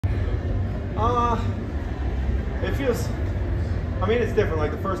It feels, I mean, it's different. Like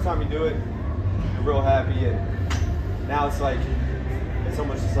the first time you do it, you're real happy, and now it's like, it's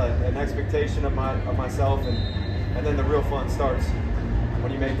almost just like an expectation of myself, and then the real fun starts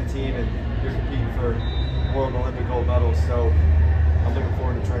when you make the team and you're competing for world and Olympic gold medals. So I'm looking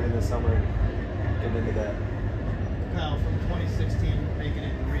forward to training this summer and getting into that. Kyle, from 2016 making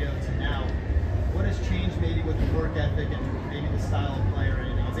it in Rio to now, what has changed maybe with the work ethic and maybe the style of play or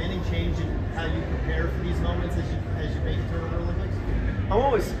anything? Has anything changed in how you prepare for these moments as you make it to the Olympics? I'm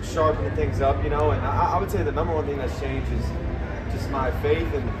always sharpening things up, you know, and I would say the number one thing that's changed is just my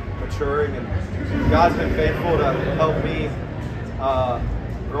faith and maturing, and God's been faithful to help me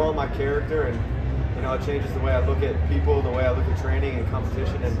grow in my character, and you know, it changes the way I look at people, the way I look at training and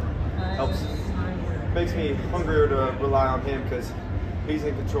competition, and makes me hungrier to rely on Him, because He's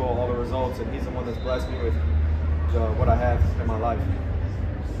in control of all the results, and He's the one that's blessed me with what I have in my life.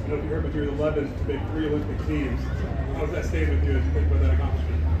 You know, you heard, but you're the 11th to make 3 Olympic teams. How does that stay with you as you think about that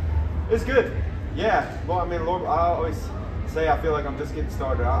accomplishment? It's good. Yeah. Well, I mean, Lord, I always say I feel like I'm just getting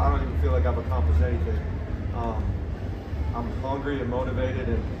started. I don't even feel like I've accomplished anything. I'm hungry and motivated,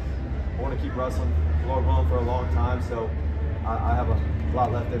 and I want to keep wrestling, Lord willing, for a long time. So I have a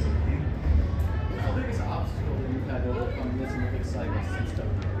lot left in me. What's the biggest obstacle that you've had to overcome this Olympic cycle since Tokyo?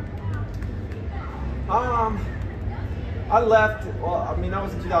 I left, well, I mean, that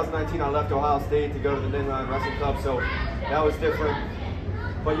was in 2019. I left Ohio State to go to the Nittany Wrestling Club, so that was different.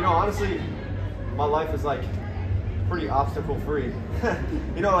 But, you know, honestly, my life is like pretty obstacle free.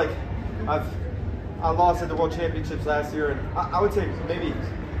 You know, like I lost at the World Championships last year, and I would say maybe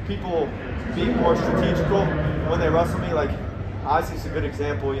people being more strategical when they wrestle me. Like, Isaac's a good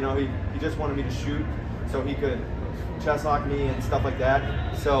example. You know, he just wanted me to shoot so he could chest lock me and stuff like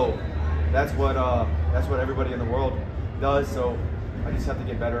that. So that's what everybody in the world does. So I just have to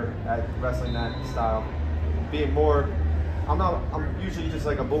get better at wrestling that style. Being more, I'm usually just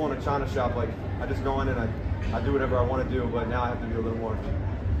like a bull in a china shop. Like, I just go in and I do whatever I want to do, but now I have to be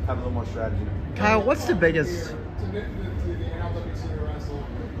have a little more strategy. Kyle, what's the biggest? To the NLWC to wrestle,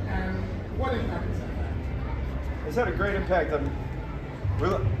 and what impact has that had? It's had a great impact.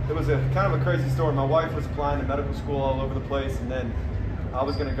 It was a kind of a crazy story. My wife was applying to medical school all over the place, and then I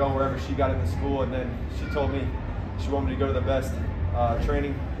was going to go wherever she got into school, and then she told me she wanted me to go to the best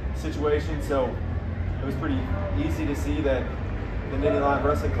training situation. So it was pretty easy to see that the Nittany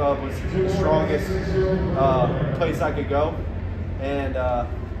Wrestling Club was the strongest place I could go, and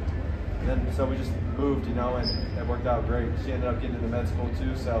then so we just moved, you know, and it worked out great. She ended up getting into med school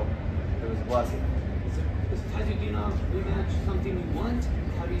too, so it was a blessing. Is Tadjudinov rematch something you want?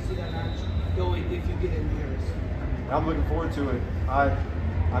 How do you see that match going if you get in here? I'm looking forward to it.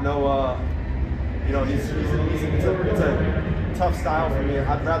 I know, you know, it's a tough style for me.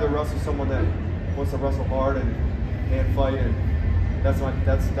 I'd rather wrestle someone that wants to wrestle hard and fight, and that's what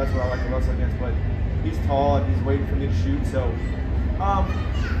I like to wrestle against. But he's tall and he's waiting for me to shoot, so I'm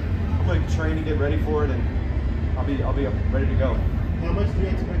going to train and get ready for it, and I'll be ready to go. How much do you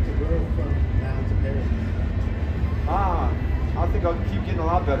expect to grow from now to Paris? I think I'll keep getting a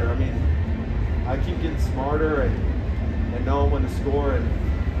lot better. I mean, I keep getting smarter and knowing when to score and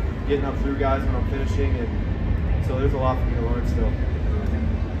getting up through guys when I'm finishing, and so there's a lot for me to learn still.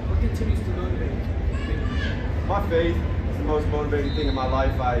 What continues to motivate you? My faith is the most motivating thing in my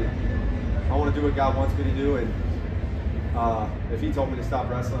life. I want to do what God wants me to do, and if He told me to stop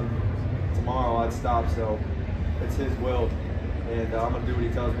wrestling tomorrow, I'd stop. So it's His will, and I'm going to do what He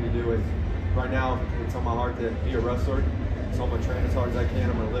tells me to do. And right now, it's on my heart to be a wrestler. So I'm going to train as hard as I can.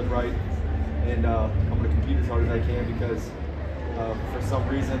 I'm going to live right, and I'm going to compete as hard as I can, because for some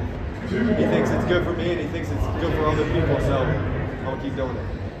reason He thinks it's good for me and He thinks it's good for other people. So I'm going to keep doing it.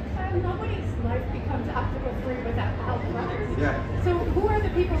 Nobody's life becomes obstacle-free without help from others. Yeah. So who are the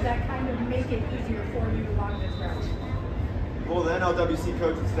people that kind of make it easier for you along this road? Well, the NLWC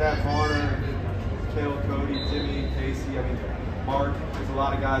coaching staff, Varner, Kale, Cody, Jimmy, Casey, I mean, Mark, there's a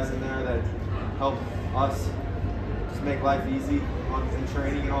lot of guys in there that help us just make life easy in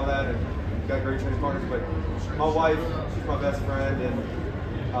training and all that, and we've got great training partners. But my wife, she's my best friend, and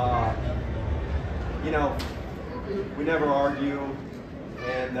you know, we never argue,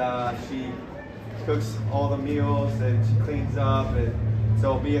 and she cooks all the meals and she cleans up, and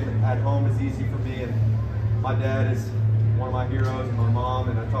so being at home is easy for me. And my dad is one of my heroes, and my mom,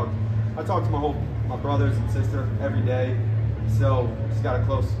 and I talk to my brothers and sister every day. So just got a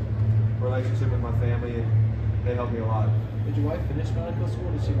close relationship with my family, and they help me a lot. Did your wife finish medical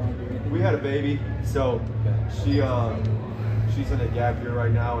school? Did she want to do anything? We had a baby, so she's in a gap year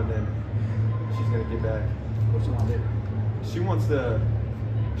right now, and then she's gonna get back. What she want to do? She wants to.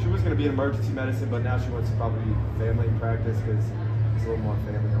 She was was going to be in emergency medicine, but now she wants to probably be family practice because it's a little more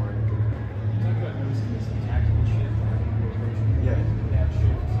family oriented. You talk about noticing this tactical shift. Yeah. That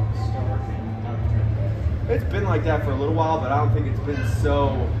shift start and how to It's been like that for a little while, but I don't think it's been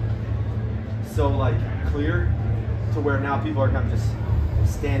so like clear to where now people are kind of just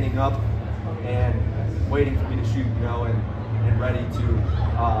standing up and waiting for me to shoot, you know, and ready to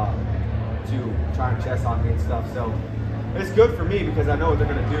try and chest on me and stuff. So it's good for me because I know what they're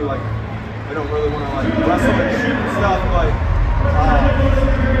gonna do. Like, they don't really want to like wrestle and shoot and stuff, but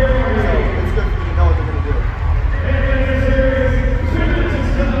so it's good for me to know what they're gonna do.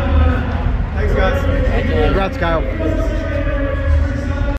 Thanks, guys. Congrats, Kyle.